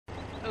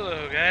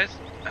Guys,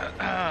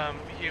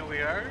 here we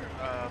are,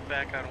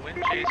 back on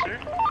Wind Chaser,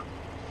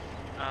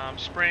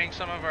 spraying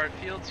some of our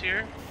fields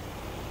here.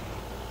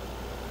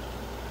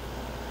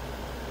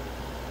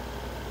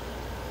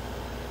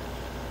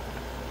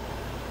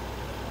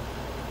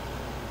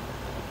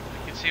 You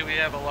can see we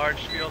have a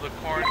large field of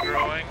corn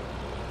growing,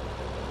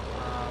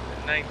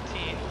 in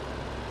 19.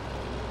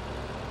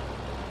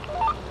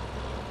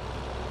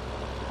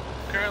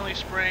 Currently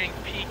spraying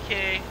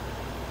PK.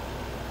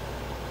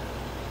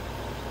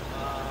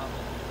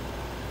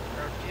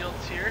 Our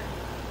fields here.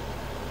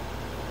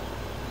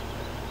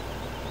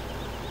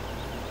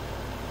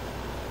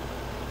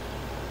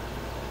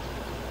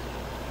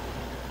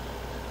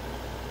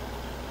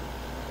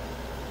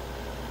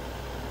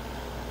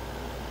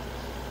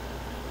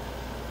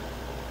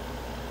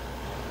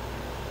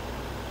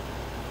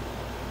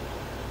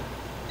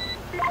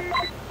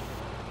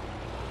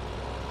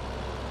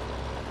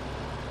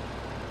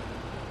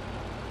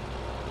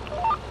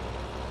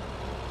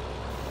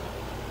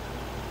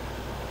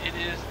 It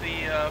is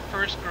the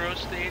first growth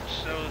stage,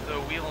 so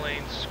the wheel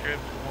lane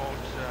script won't,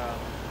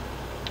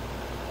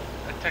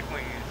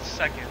 technically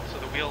second, so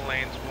the wheel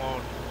lanes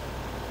won't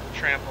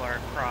trample our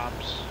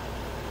crops.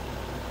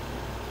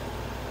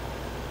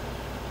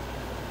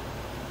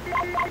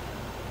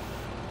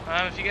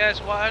 If you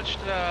guys watched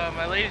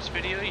my latest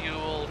video, you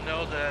will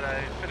know that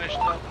I finished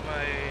up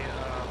my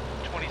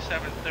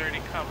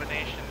 2730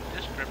 combination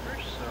disc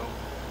rippers, so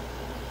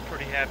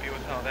pretty happy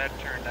with how that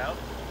turned out.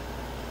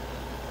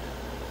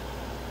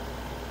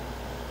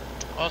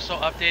 Also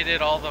updated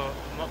all the,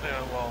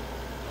 well,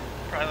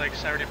 probably like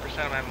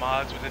 70% of my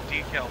mods with the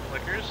decal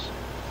flickers.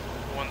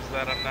 The ones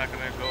that I'm not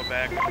going to go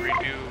back and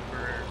redo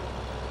for,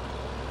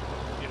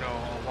 you know,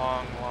 a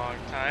long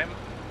time.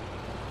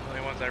 The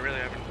only ones I really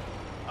haven't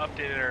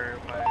updated are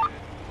my,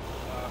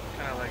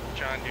 kind of like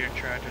John Deere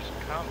tractors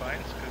and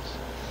combines, because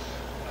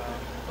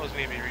those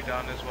need to be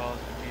redone as well as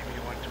the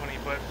DV120.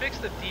 But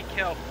fixed the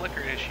decal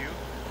flicker issue,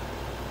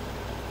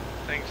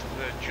 thanks to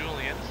the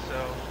Julian,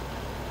 so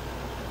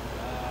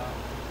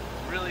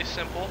really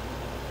simple.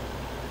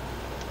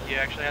 You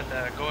actually have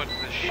to go into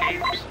the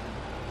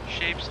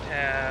shapes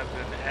tab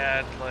and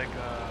add like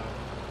a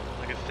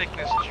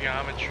thickness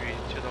geometry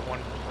to the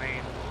one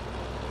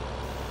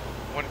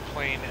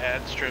plane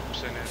add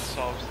strips, and it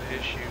solves the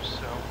issue.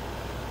 So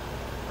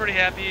pretty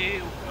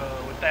happy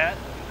with that.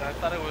 I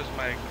thought it was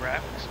my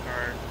graphics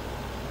card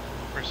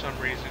for some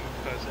reason,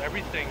 because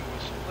everything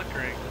was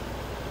flickering.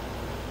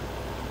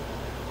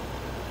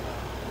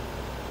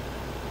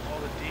 All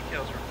the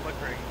decals were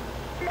flickering,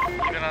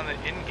 even on the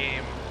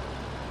in-game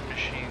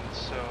machines.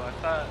 So I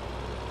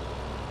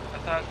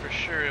thought for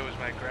sure it was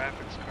my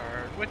graphics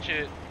card, which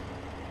it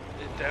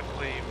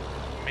definitely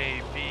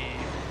may be,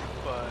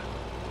 but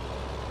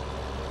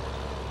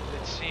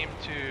it seemed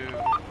to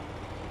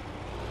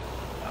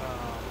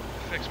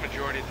fix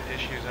majority of the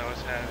issues I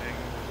was having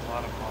with a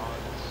lot of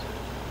mods.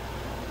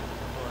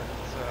 But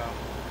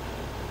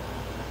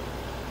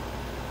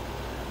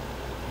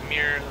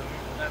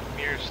that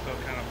mirror is still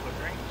kind of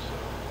flickering, so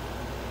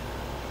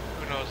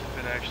who knows if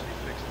it actually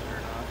fixed it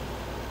or not.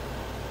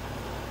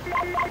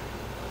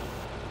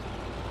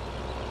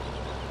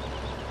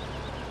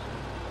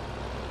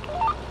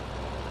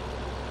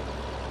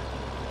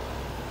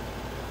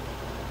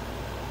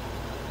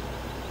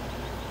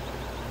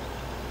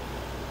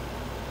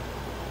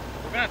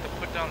 We're gonna have to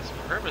put down some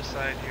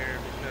herbicide here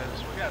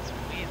because we got some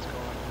weeds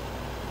going.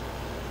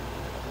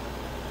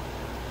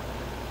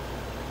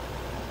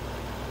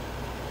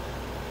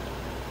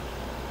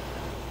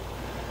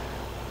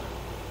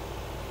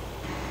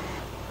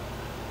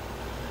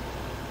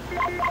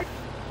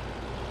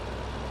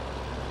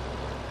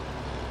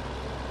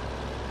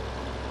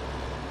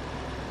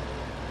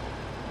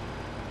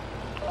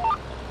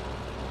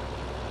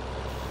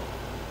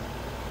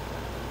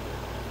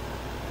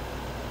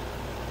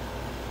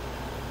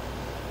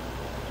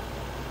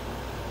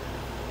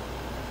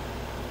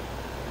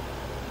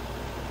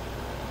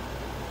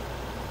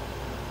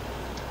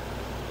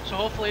 So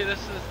hopefully this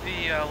is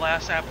the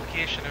last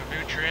application of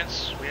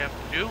nutrients we have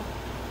to do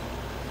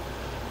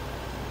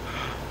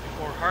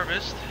before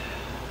harvest.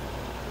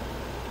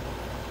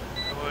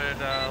 I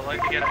would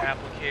like to get an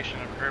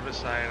application of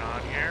herbicide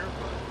on here,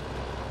 but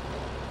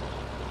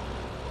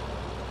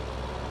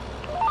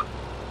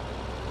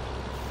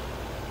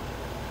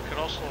could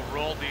also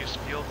roll these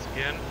fields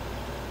again,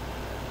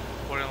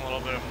 put in a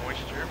little bit of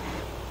moisture.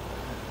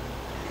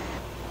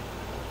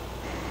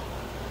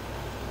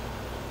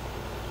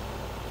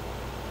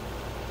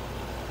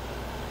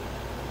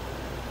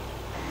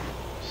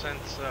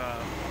 Since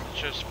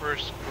it's just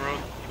first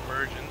growth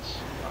emergence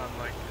on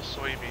like the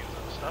soybeans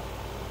and stuff.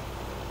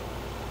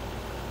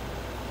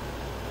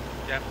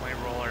 Definitely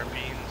roll our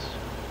beans.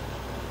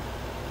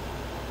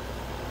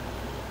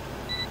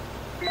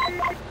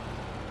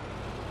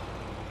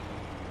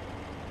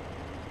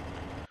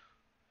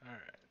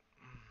 Alright.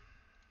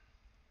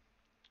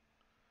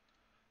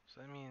 So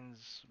that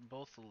means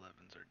both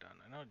 11s are done.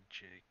 I know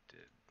Jake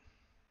did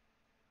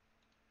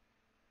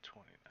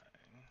 29.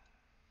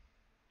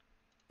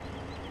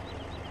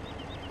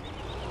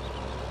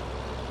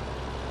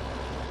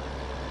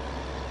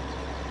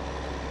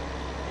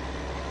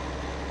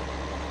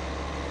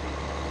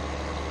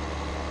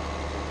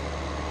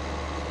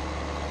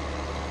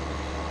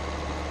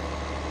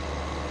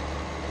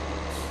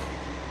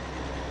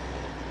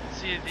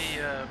 see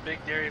the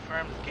big dairy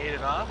farms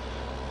gated off.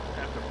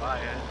 I have to buy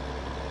it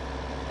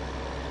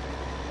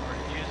or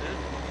use it.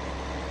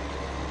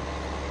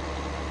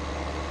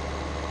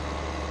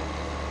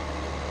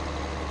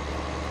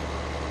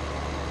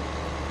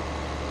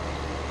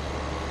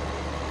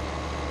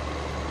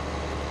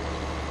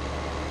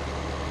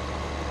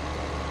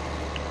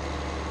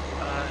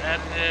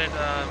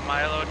 Added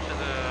Milo to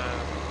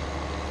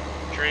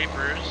the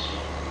Drapers.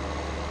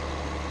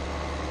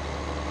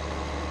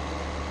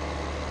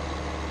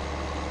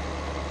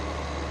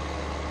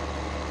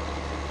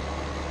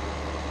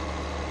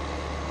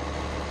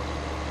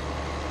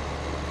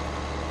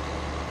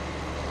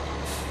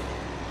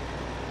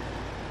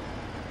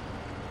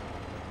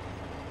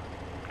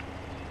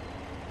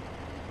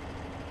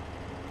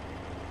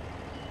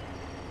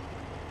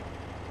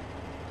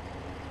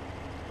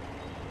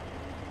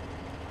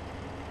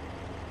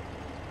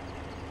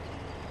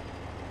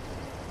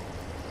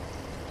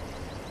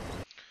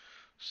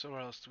 So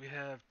what else do we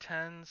have?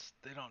 10s,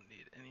 they don't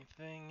need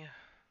anything.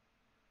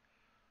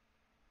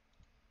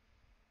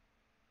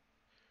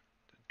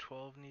 Did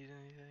 12 need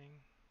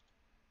anything?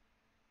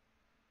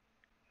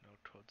 No,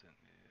 12 didn't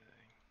need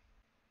anything.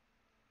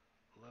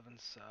 11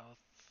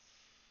 south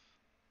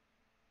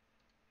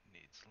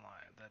needs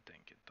lime, that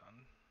didn't get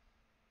done.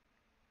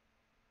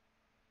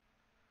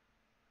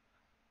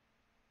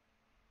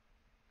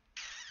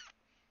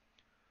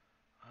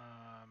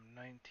 Um,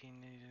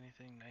 19 need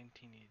anything?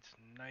 19 needs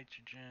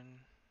nitrogen.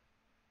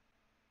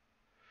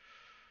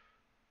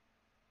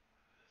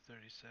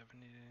 37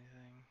 need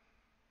anything?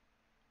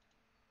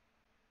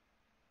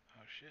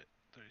 Oh shit,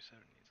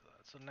 37 needs a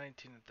lot. So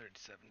 19 and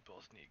 37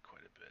 both need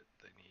quite a bit.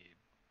 They need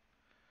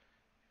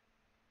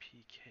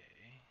PK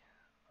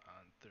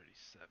on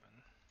 37.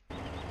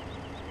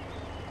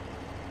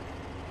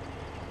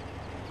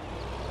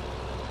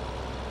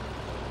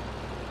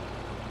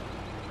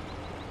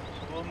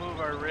 So we'll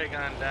move our rig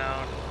on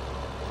down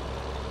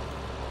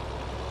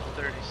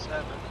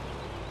 37.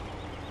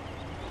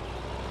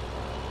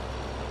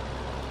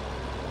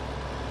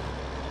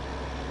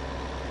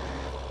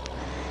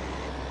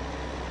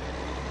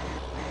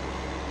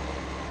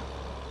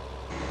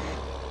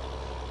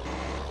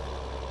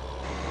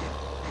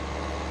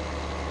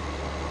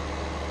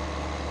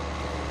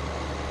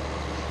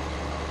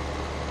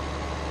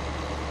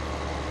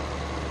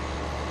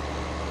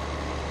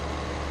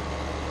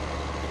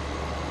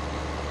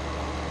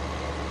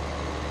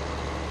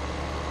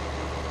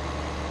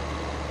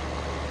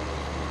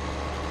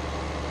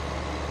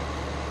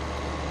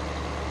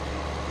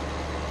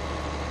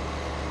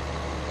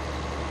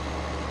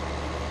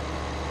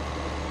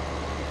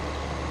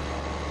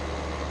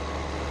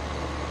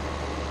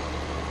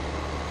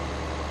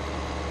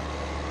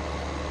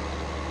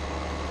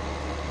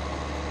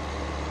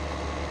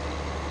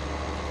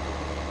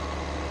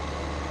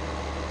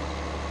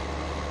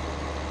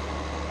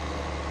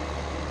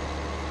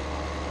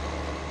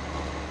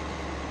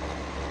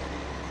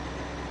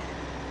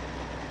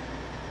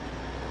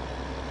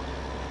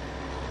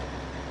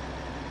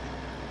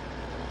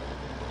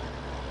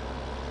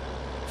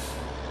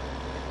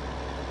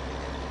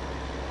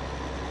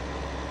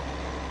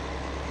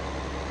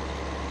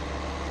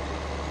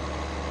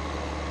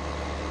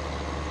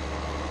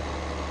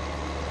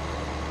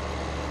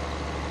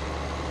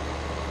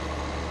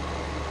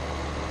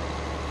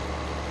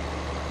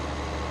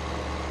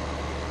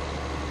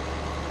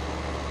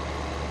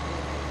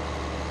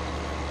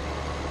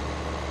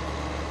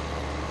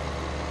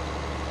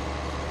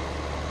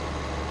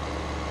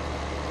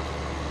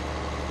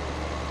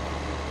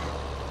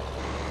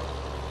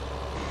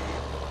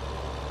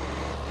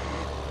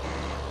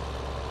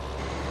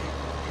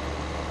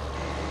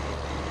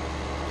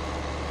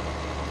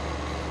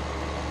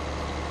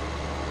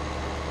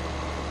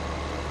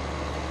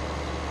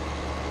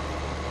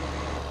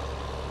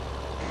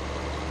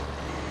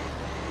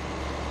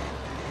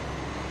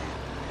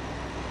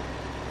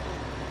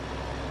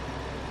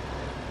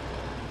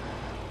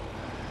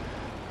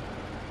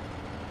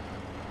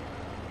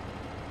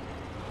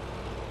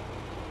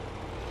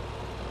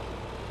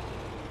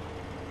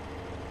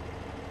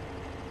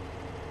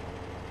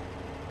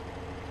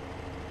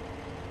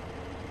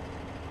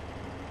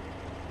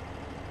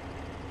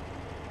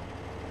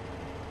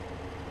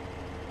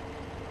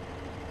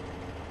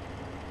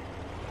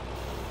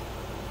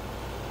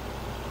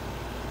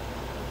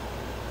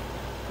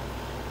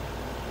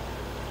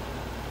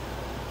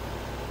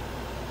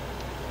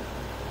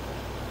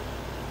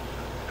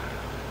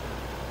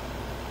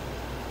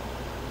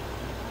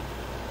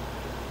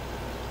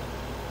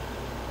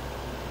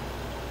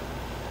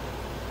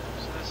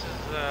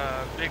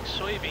 Big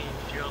soybean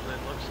field,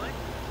 it looks like.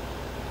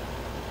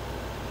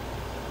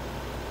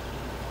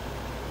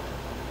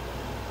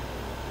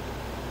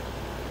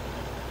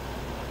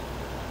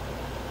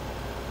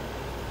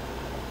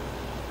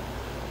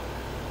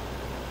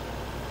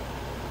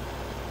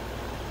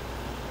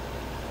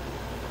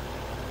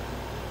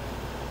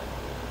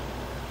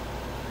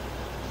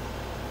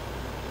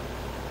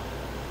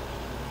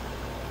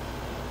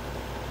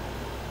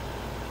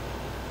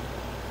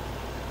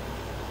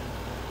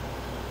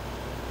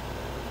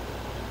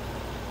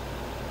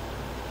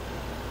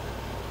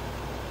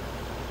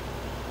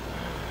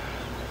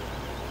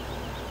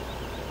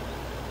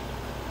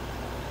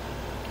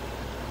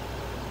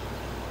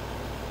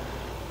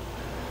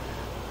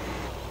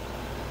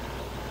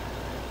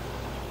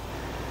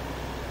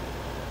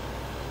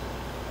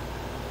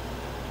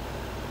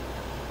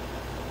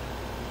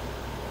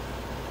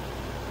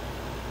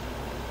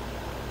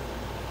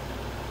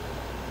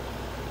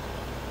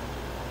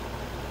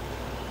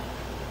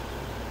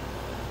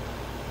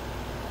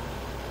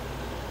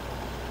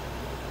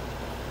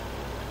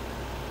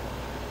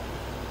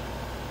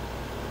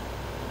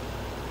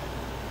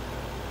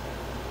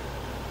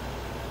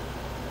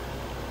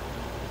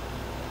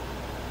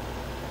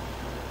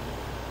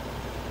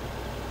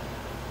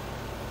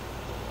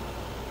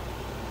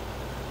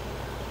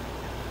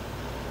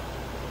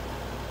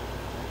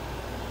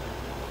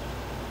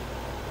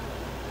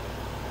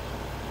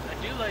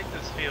 do like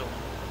this field.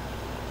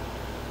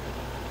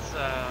 It's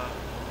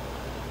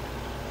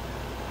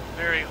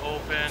very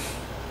open.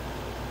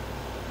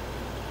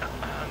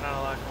 Not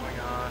a lot going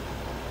on.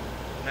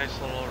 Nice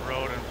little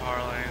road and power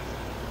lines.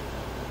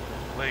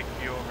 Lake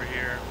view over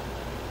here.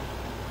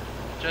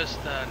 Just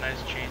a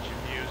nice change of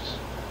views.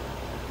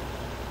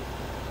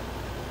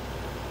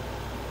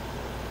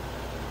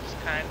 It's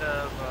kind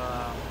of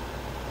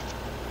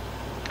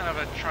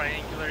a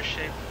triangular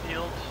shaped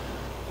field.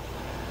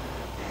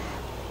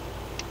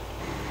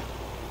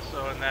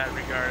 So in that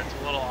regard, it's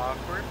a little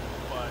awkward,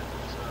 but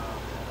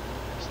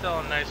still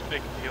a nice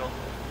big field.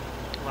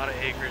 A lot of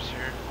acres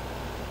here.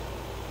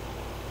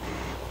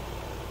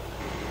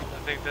 I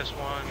think this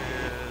one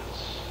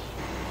is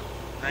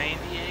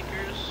 90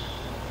 acres,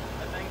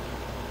 I think.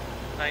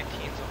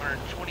 19's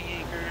 120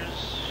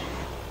 acres.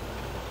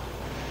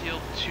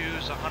 Field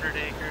 2's 100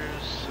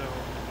 acres, so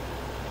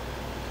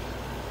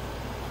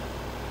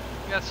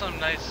we got some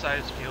nice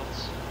sized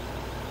fields.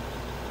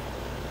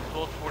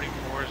 Both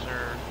 44s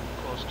are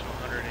close to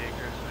 100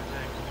 acres, I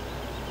think.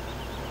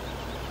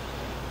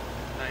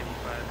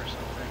 95 or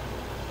something.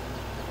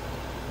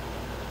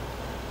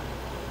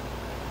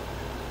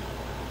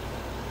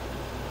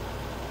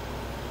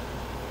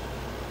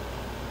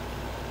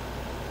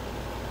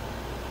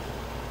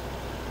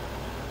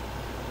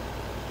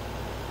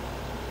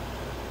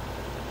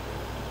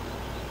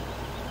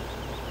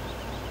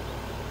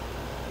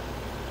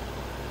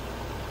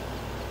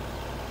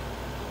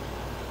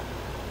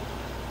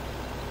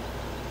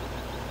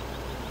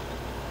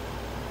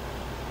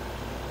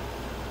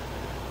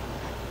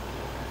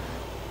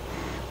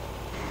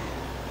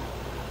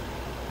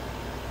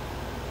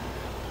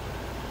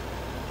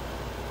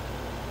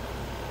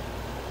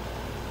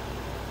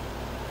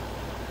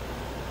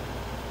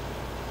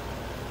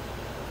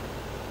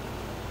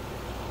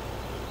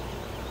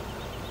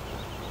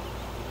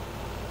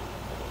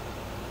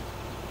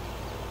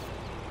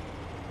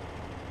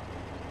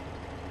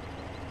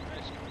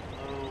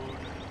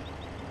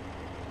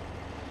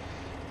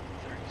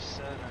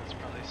 That's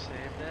probably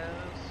saved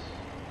as.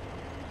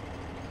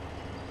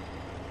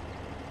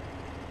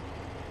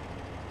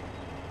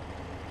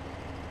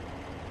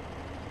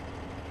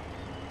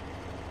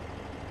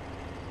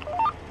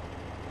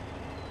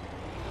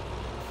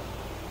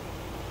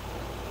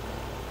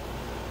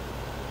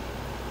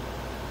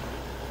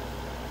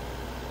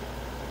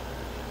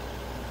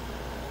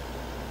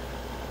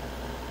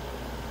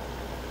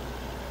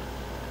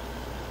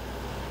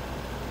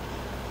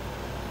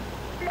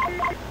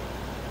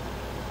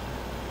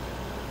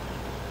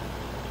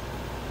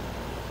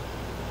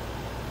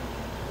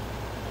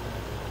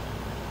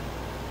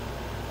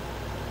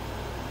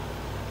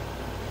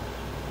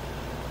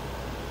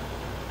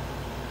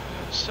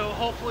 So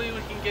hopefully we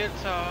can get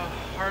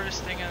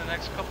harvesting in the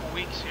next couple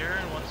weeks here,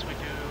 and once we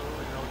do,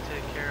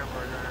 take care of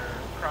our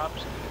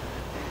crops,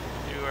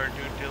 do our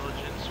due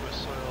diligence with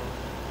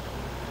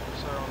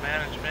soil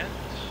management,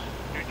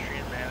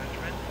 nutrient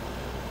management.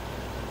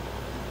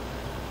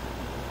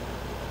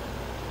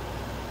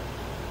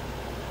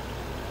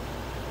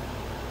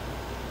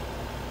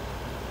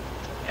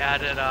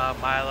 Added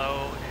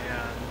Milo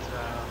and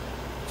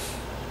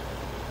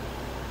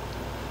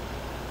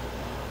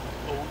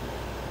oat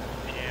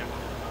and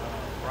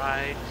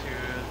rye to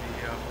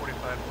the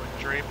 45-foot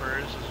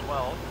drapers as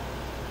well.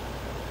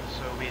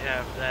 So we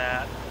have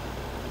that.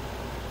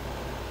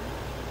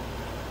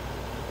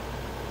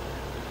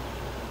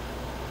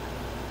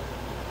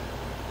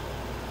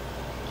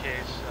 In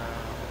case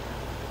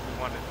we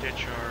want to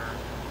ditch our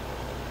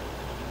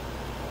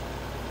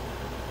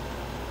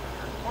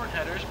corn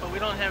headers, but we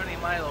don't have any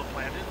Milo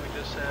planted. We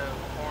just have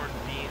corn,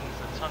 beans,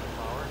 and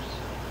sunflowers.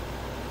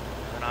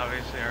 And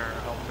obviously our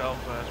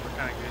alfalfa, as we're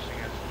kind of using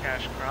as a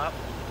cash crop.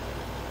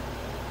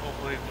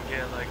 Hopefully we can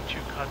get like 2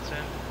 cuts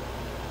in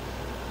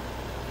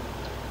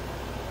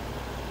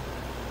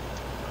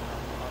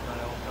on that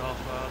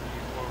alfalfa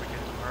before we get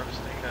to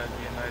harvesting. That'd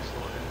be a nice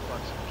little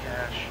influx of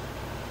cash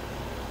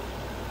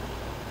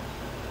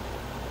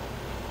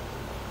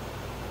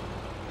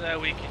that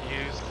we can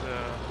use to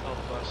help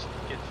us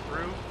get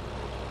through.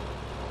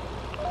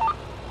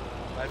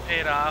 I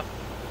paid off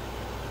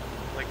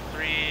like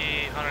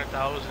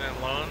 $300,000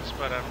 in loans,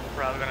 but I'm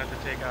probably gonna have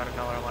to take out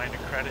another line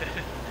of credit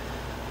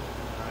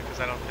because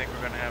I don't think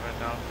we're gonna have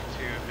enough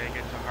to make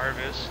it to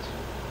harvest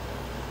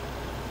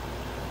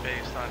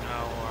based on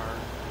how our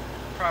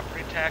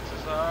property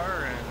taxes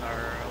are and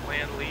our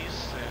land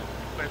lease and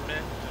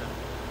equipment. And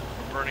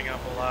we're burning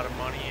up a lot of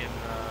money in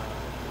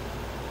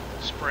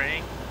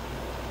spraying.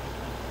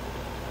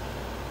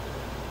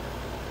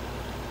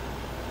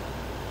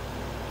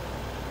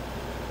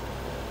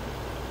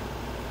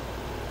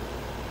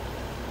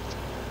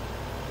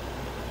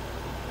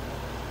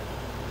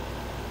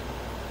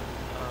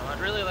 I'd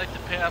really like to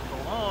pay off the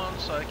loan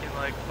so I can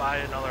like buy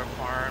another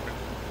farm and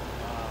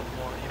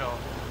more,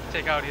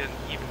 take out an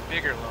even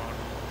bigger loan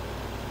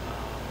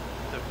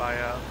to buy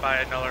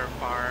another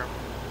farm,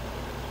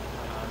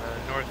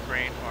 the North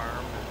Grain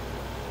Farm,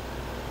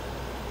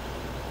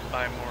 and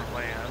buy more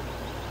land.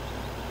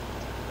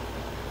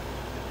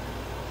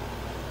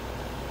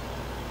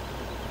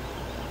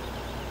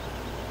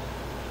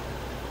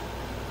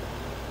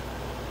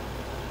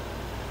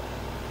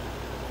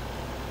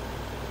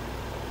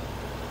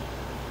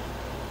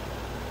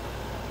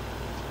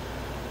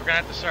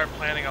 gonna have to start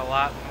planting a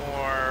lot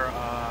more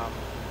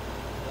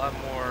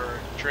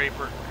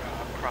Draper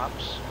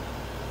crops,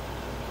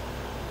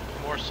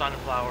 more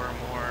sunflower,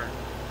 more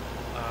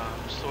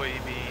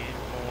soybean,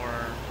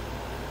 more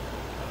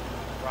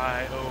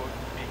rye, oat,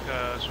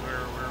 because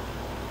we're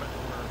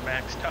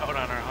maxed out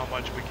on how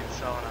much we can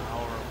sell in an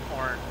hour of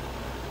corn.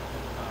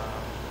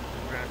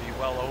 We're going to be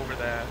well over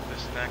that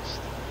this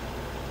next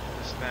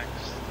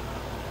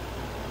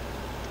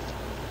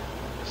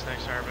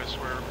harvest.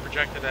 We're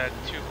projected at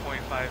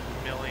 2.5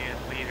 million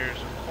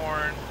liters of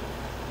corn.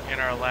 In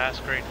our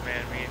last Great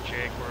Demand, me and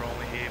Jake were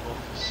only able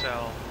to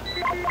sell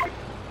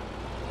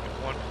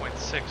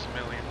 1.6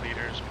 million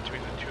liters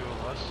between the two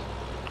of us.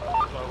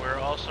 But we're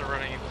also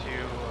running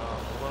into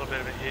a little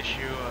bit of an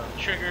issue of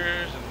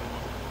triggers, and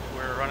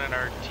we're running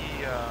our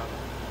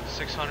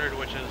T600,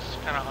 which is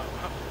kind of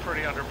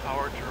pretty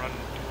underpowered to run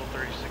dual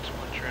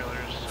 36-foot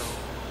trailers. So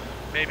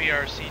maybe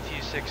our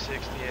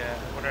CT660 at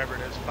whatever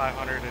it is,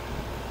 500 and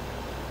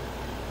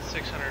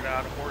 600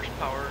 odd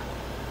horsepower,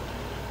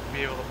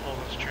 be able to pull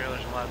those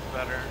trailers a lot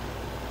better.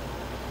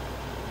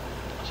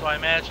 So I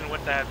imagine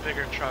with that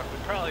bigger truck,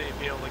 we'd probably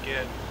be able to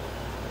get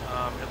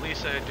at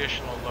least an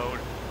additional load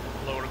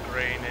of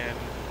grain in,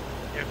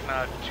 if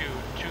not two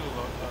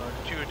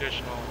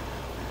additional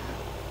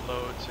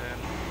loads in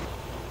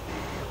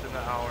within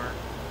the hour.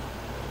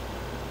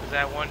 Because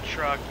that one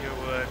truck, you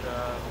would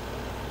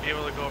be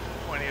able to go from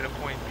point A to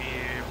point B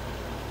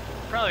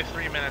probably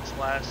 3 minutes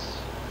less,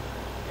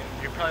 and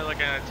you're probably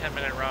looking at a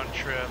 10-minute round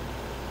trip.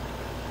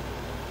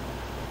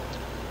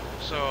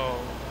 So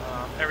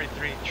every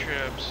 3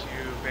 trips,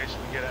 you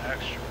basically get an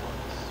extra one.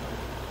 So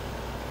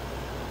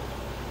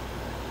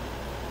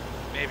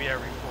maybe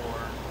every 4,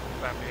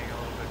 if I'm being a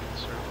little bit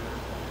conservative.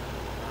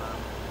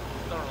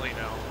 Don't really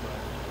know, but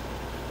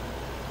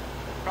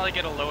probably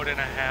get a load and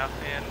a half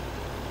in,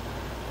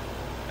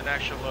 an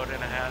extra load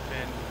and a half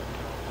in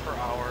per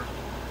hour.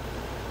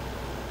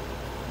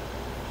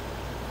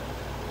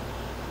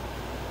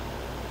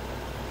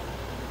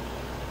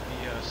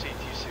 The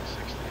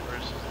CT660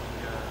 versus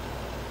the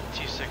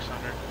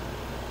T600,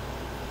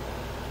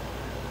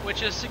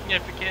 which is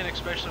significant,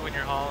 especially when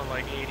you're hauling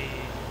like 80.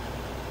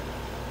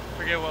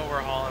 Forget what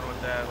we're hauling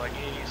with that, like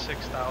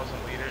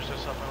 86,000 liters or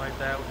something like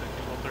that with the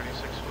dual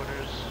 36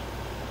 footers.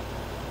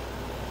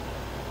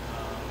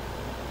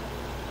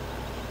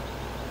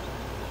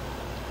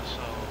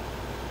 So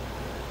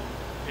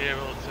be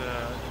able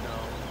to, you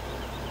know,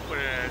 put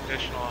in an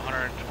additional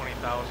 120,000,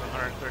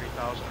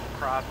 130,000 of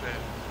crop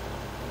in.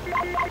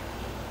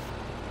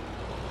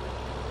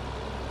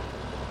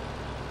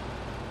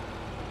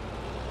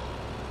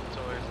 It's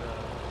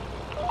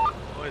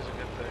always a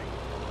good thing.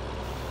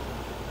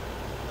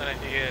 Then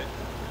if you get,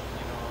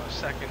 you know, a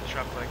second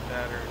truck like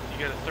that, or you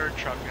get a third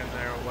truck in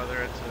there,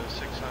 whether it's a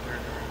 600 or a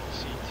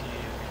CT,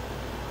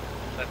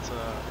 that's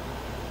a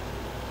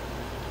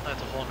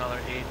whole nother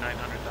 800,000,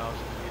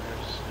 900,000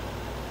 liters.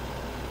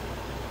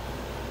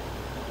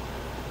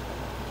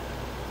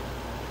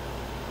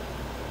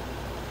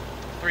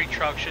 Three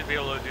trucks should be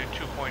able to do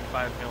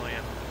 2.5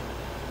 million.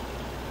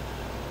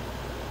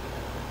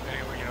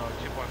 Anyway, you know,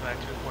 2.5,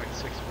 2.6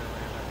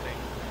 million. I think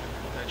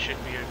that should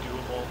be a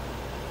doable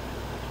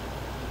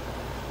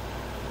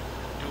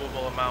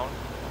amount.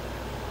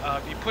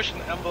 Be pushing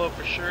the envelope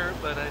for sure,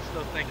 but I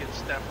still think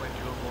it's definitely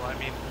doable. I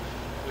mean,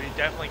 we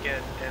definitely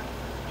get,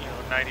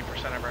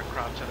 90% of our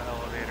crops at an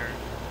elevator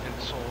and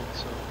sold,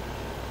 so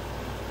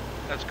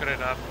that's good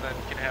enough. And then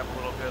you can have a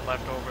little bit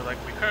left over, like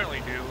we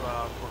currently do.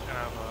 We're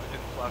kind of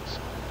influx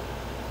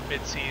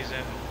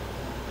mid-season,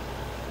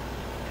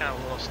 kind of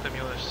a little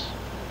stimulus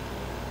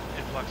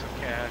influx of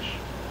cash.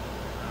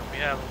 We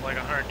have like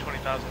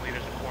 120,000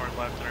 liters of corn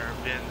left in our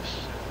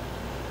bins.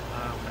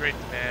 Great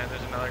demand.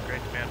 There's another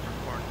great demand for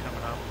corn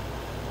coming up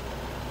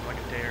in like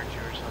a day or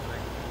two or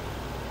something.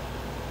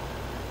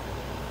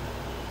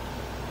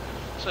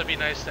 So it'd be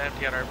nice to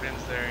empty out our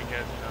bins there and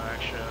get, you know,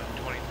 extra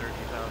 20,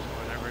 30,000,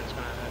 whatever it's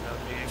going to end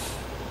up being.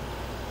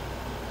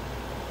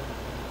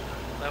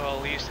 That will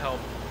at least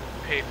help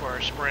pay for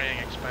our spraying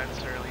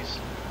expense, or at least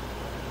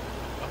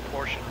a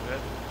portion of it.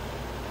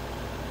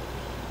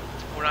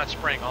 We're not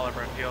spraying all of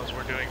our fields.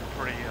 We're doing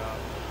pretty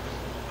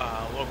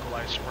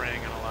localized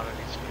spraying in a lot of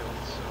these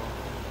fields, so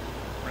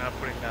we're not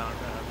putting down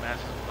a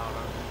massive amount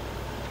of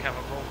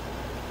chemical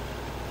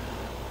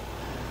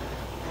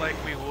like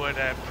we would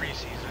at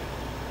pre-season.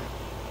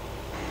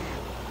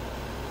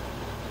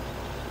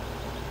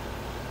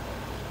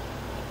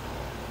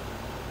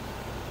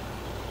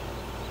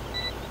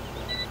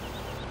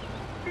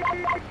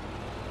 I'm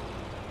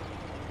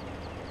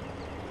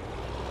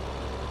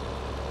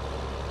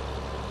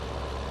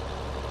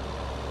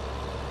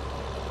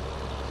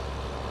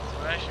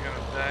actually going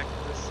to back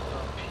this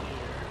up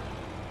here.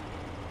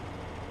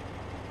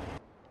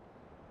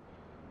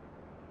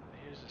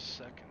 Here's a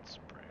second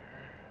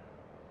sprayer.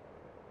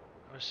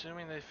 I'm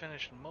assuming they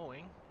finished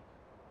mowing.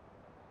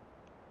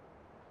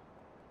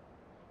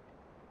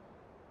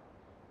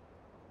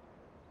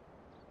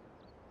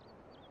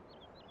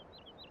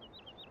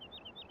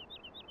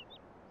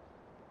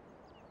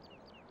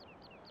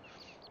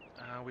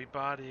 we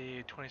bought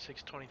a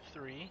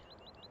 2623.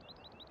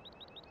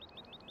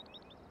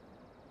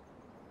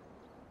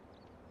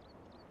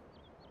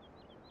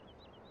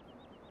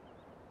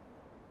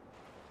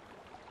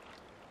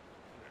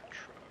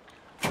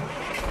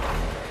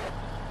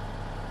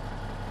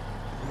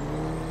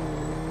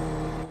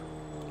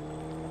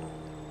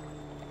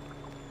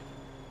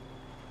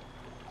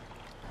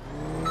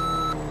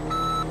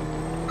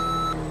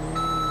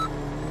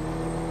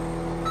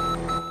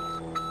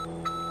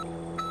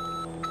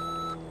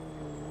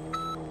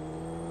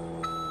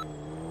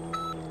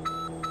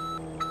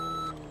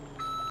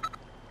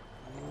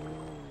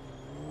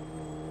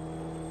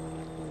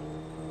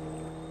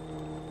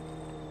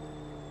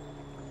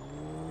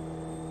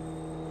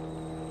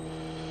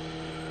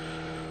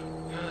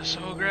 So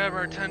we'll grab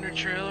our tender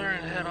trailer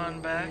and head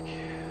on back.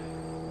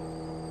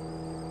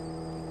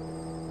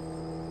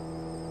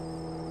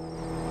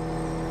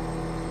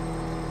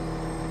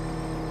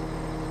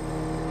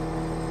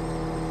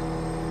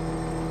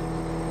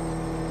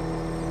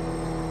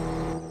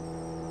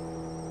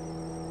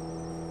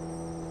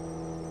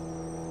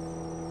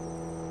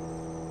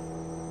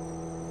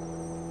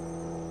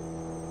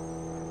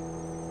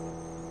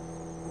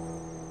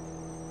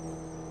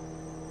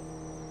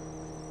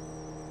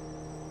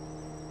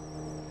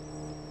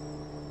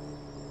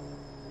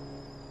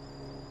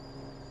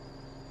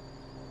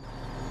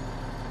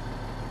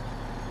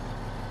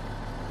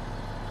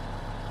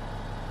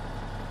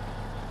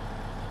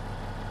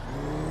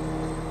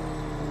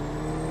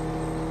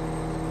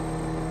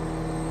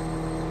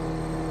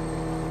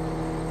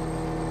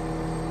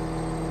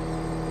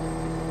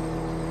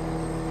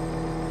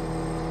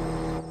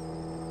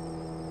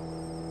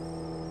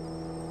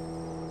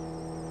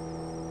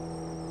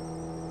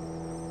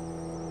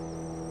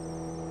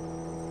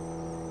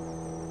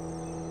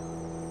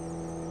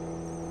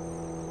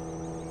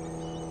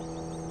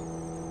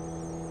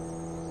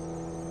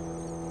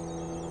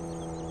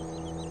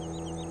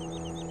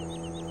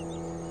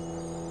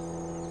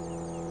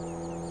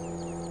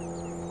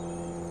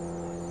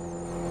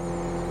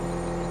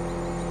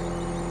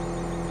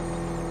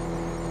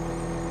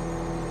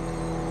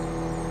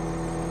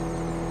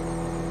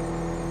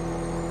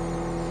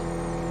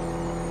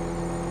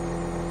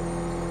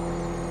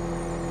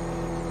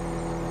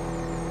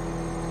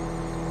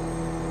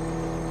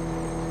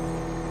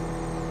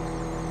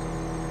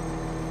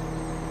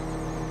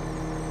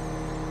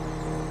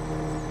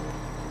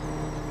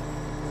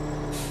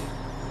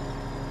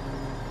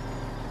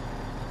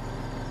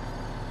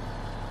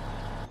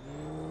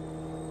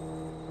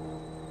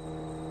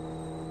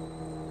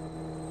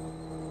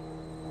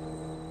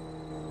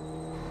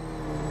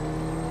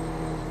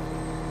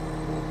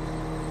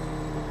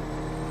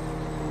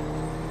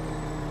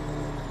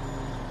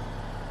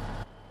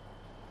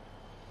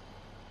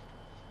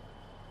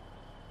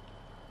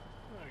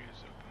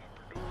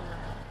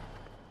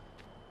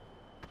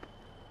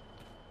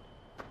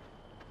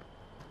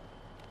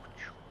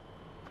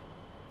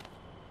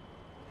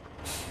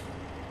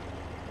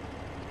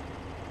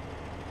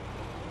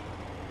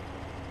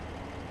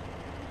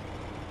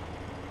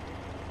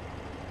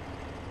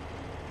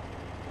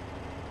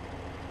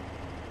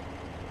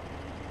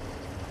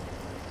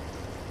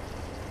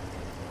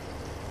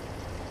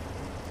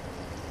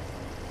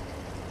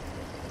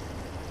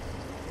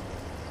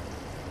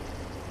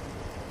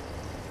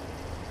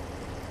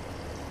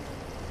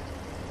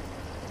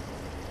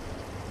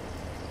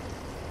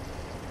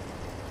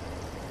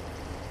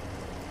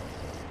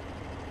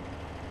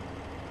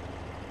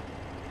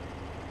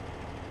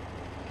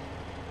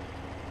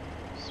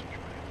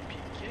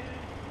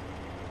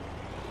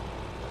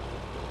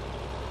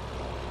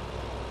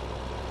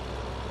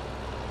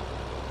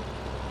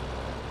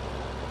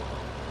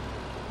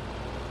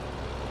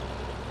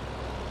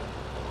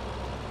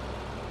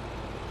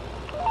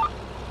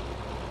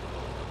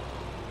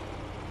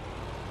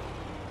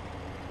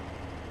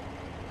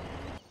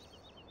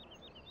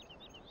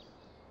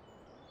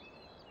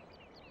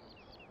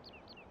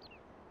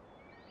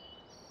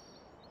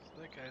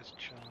 That guy's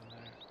chilling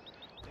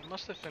there. They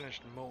must have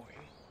finished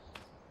mowing.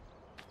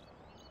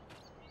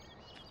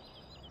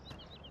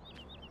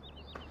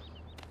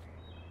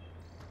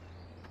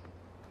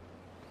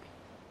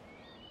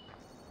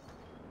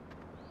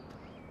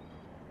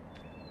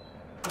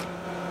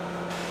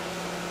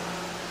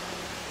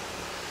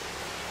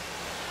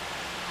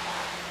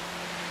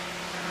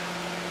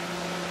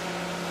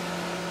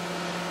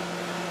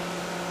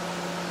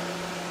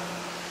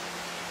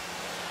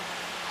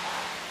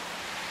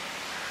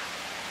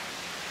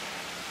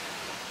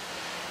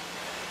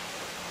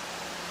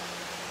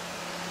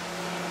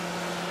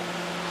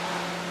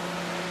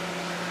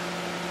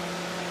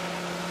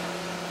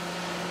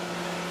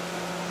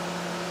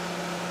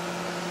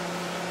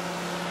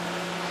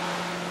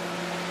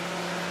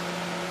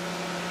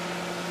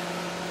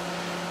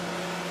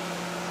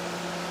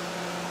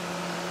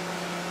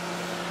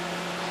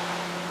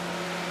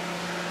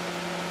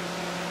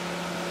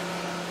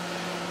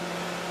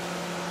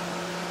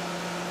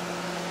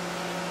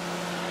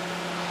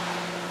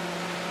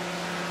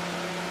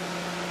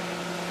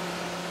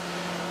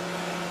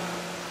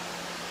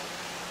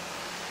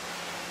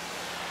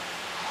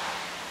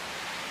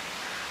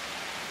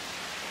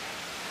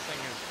 thing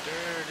is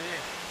dirty.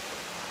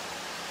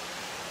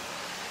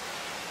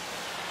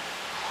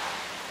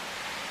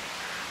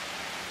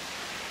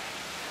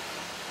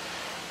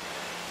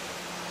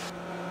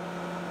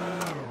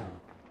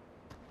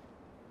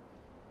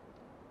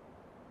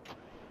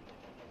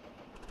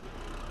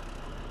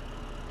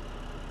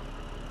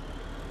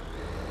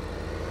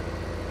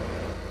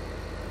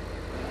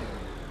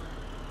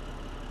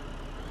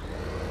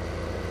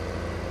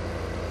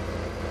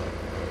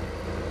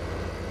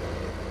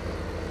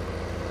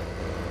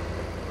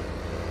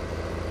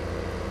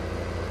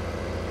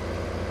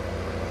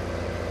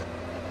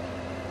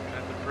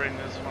 Bring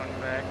this one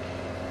back.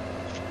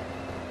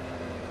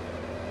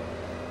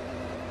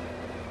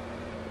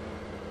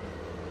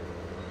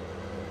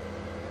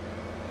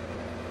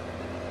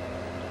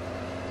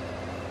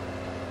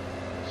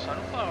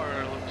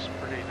 Sunflower looks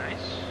pretty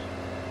nice.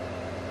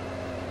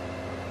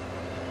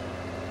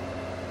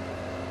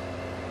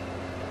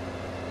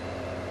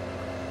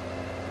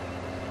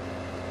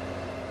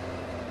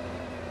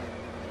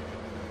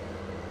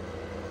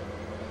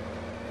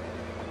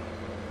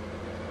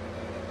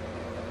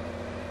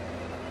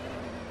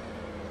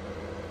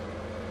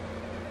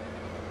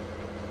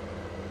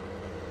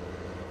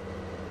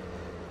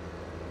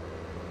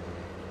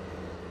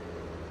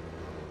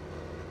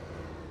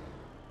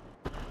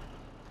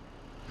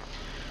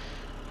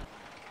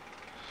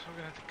 We're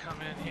gonna have to come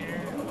in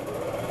here.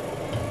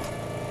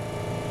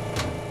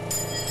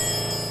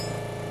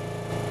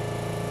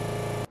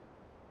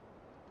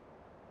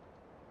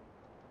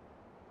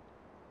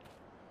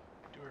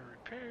 Do our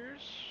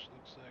repairs.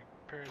 Looks like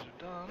repairs are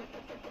done.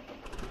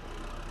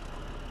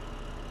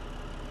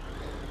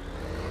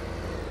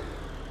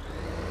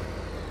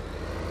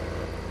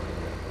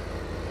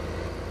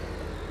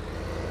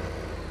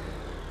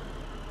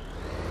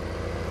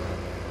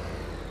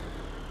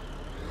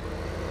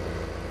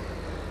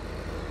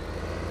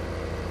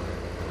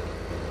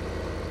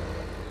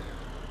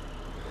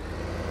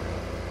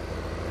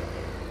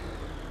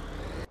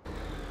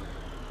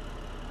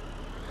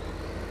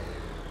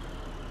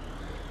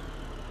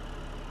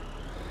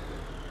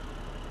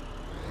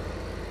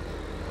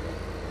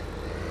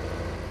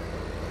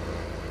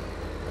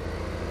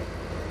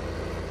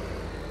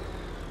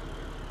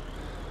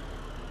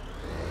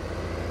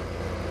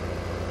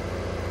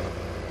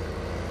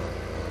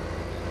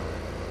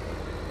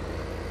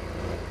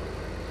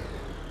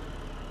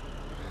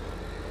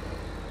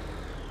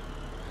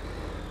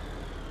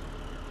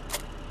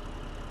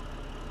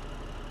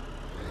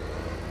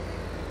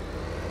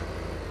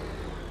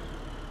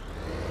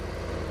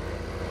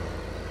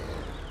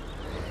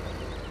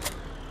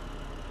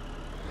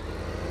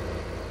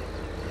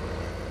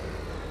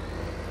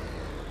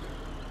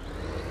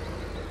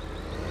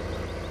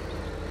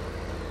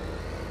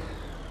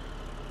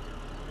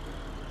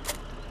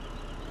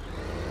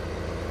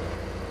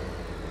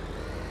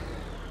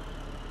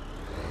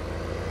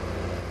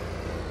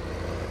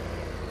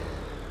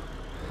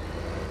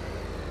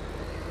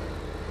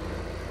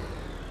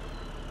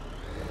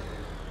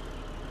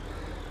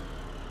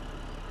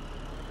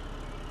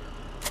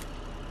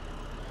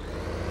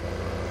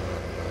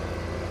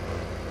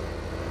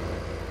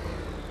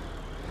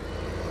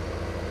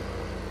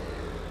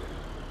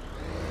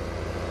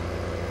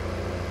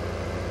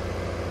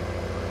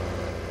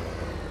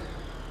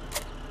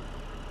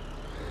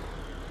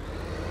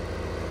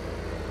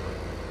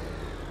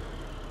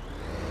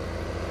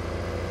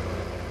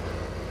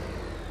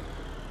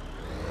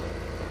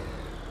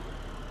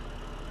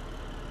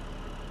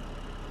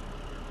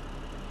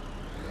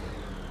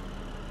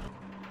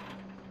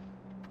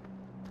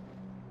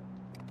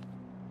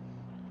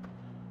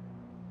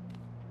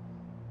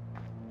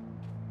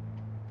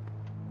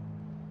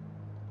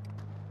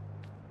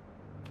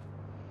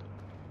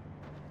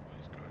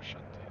 Shut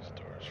these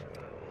doors for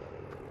now.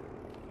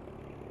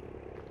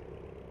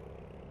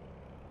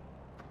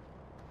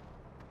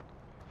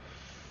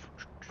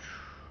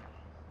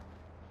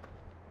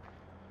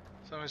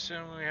 So I'm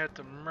assuming we have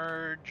to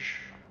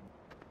merge.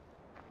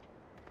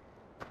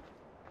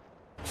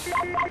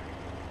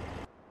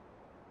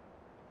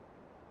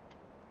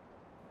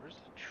 Where's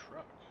the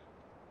truck?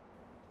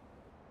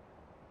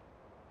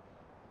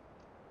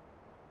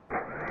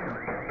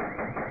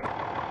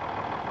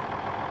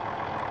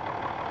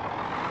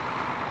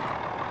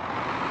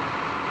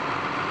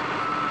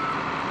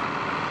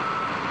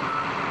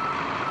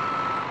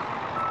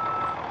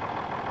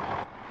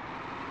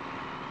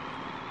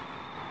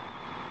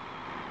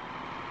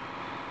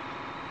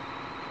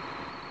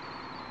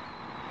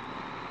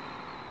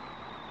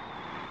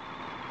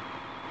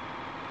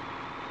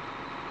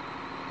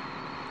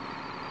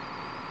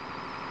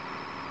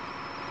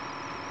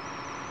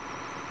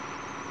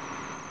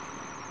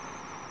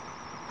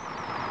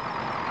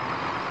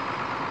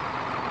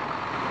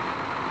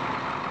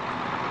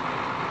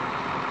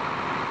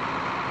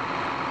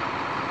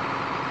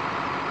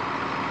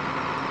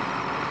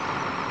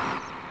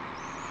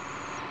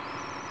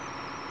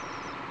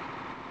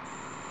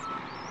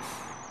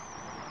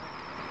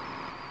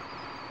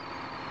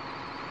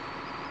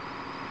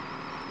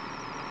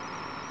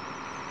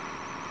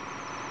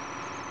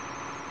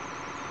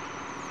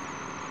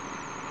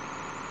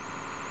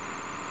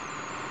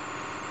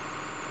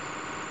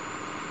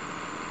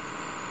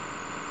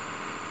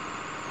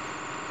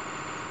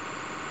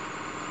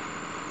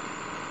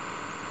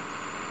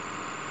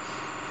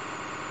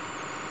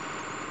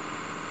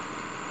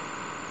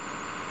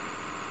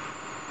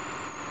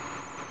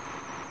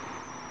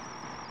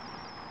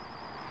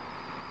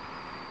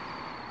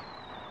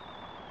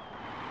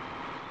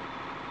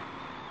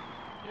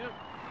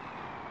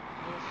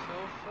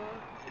 alpha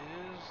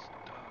is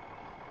done.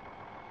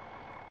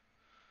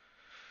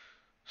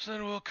 So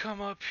then we'll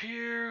come up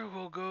here,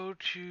 we'll go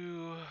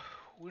to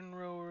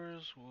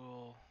windrowers,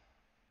 we'll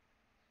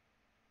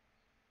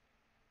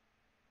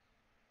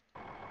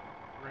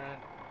rent.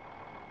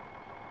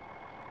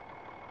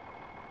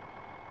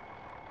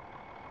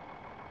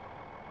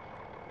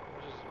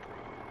 What is it, bro?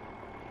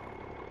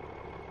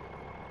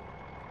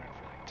 Rent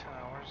for like 10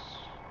 hours.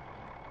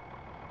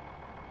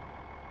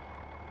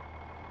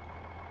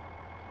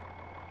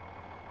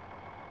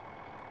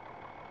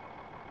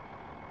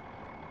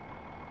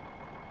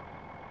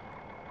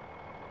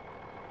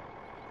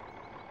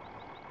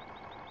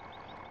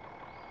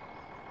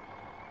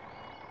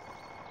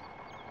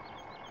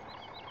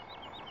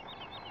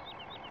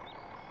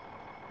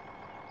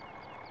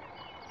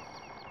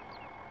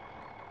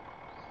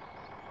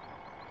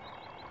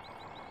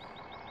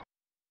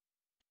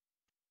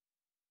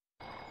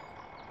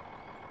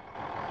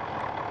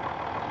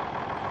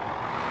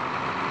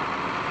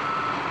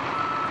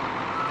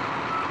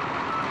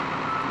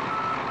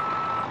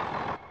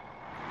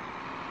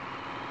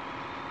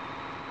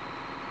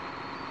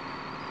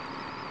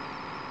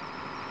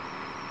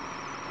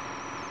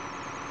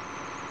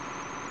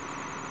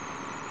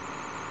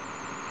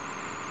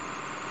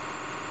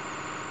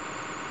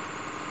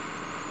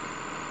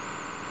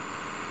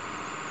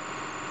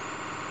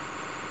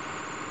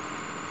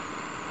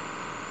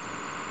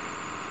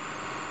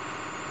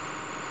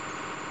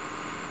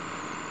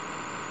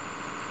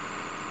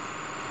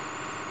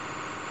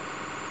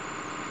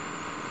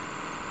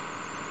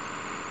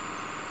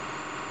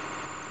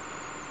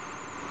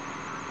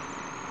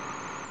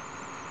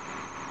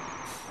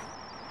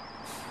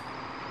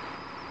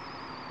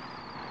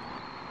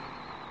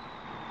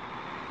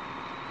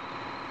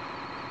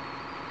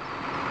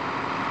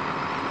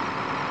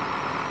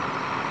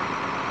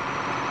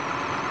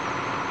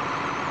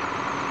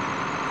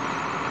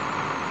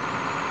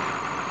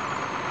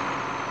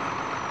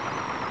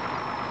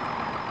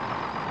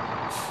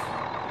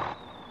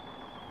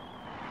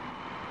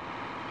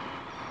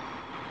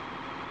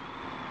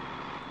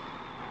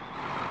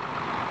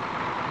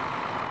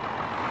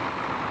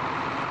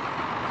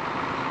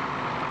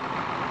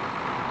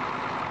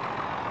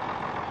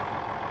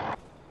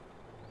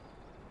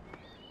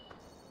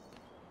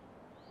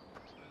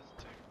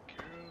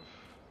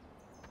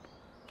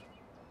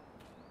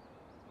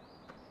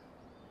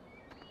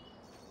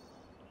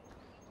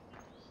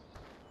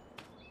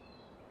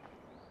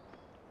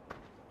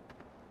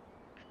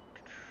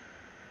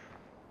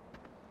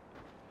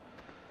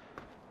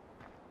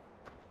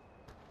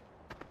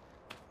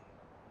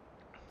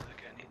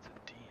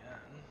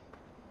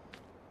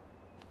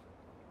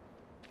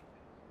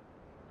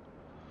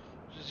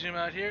 Just zoom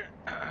out here,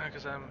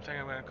 because I'm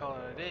thinking I'm going to call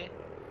it a day.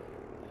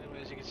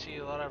 Anyways, you can see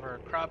a lot of our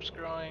crops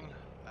growing,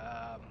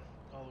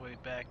 all the way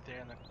back there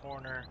in the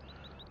corner.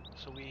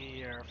 So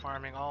we are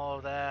farming all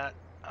of that,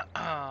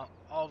 all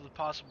of the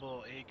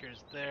possible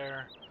acres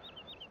there.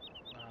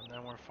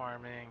 Then we're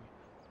farming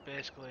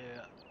basically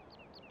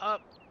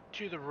up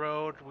to the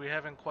road. We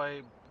haven't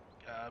quite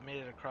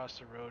made it across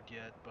the road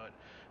yet, but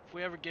if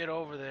we ever get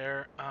over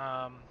there,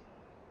 I'd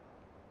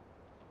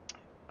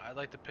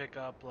like to pick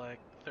up like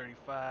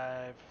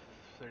 35,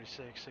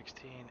 36,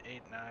 16,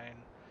 8, 9.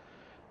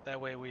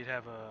 That way we'd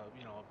have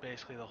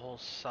basically the whole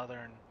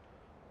southern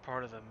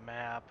part of the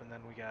map, and then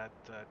we got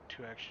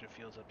 2 extra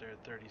fields up there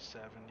at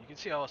 37. You can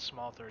see how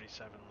small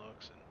 37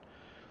 looks,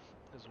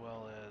 and as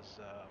well as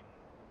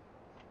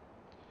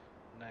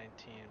 19.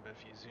 But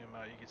if you zoom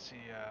out, you can see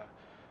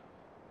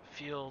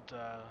field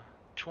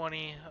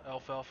 20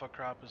 alfalfa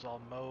crop is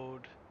all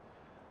mowed.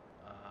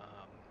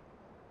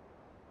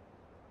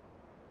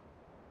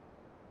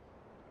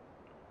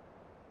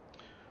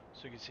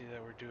 So you can see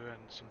that we're doing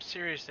some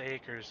serious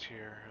acres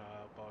here,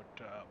 about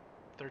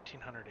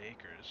 1,300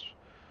 acres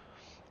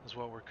is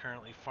what we're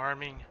currently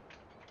farming,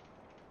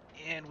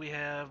 and we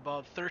have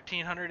about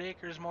 1,300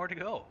 acres more to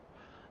go.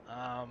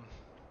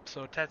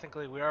 So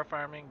technically we are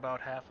farming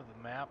about half of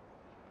the map.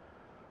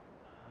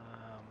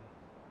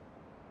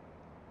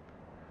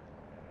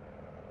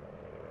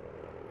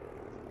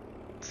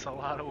 It's a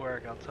lot of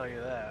work, I'll tell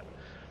you that.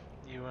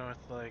 Even with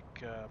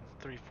like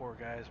 3-4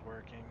 guys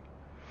working,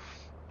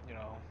 you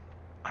know,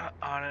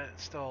 on it,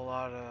 it's still a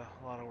lot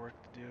of work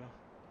to do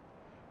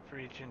for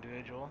each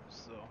individual.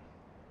 So,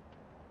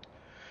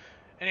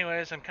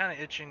 anyways, I'm kind of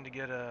itching to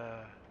get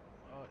a.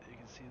 Oh, you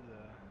can see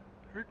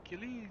the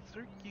Hercules.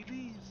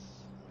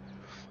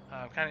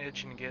 I'm kind of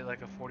itching to get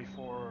like a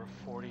 44 or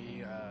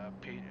 40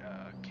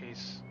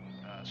 case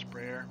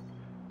sprayer,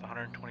 the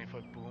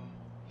 120-foot boom,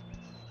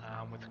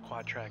 with a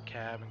quad track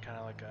cab and kind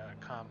of like a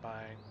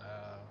combine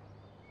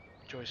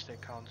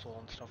joystick console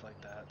and stuff like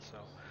that. So.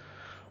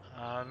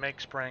 Make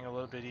spraying a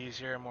little bit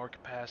easier, more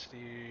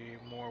capacity,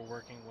 more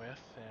working with,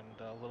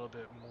 and a little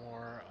bit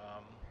more,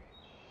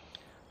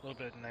 a little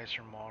bit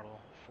nicer model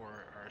for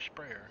our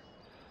sprayer.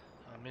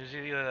 It's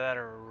either that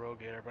or a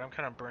Rogator, but I'm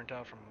kind of burnt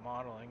out from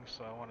modeling,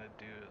 so I want to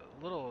do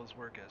a little as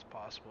work as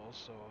possible.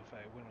 So if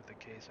I win with the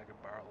case, I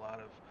could borrow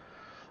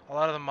a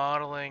lot of the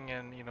modeling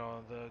and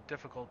the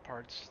difficult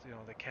parts,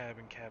 the cab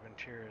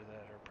interior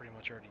that are pretty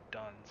much already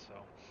done. So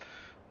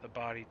the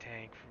body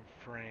tank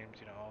frames,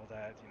 all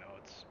that,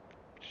 it's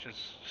just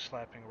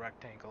slapping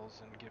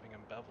rectangles and giving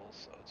them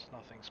bevels. So it's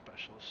nothing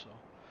special. So,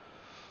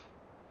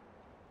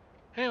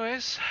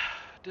 anyways,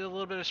 did a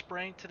little bit of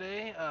spraying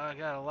today. I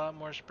got a lot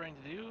more spraying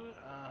to do.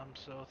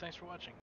 So thanks for watching.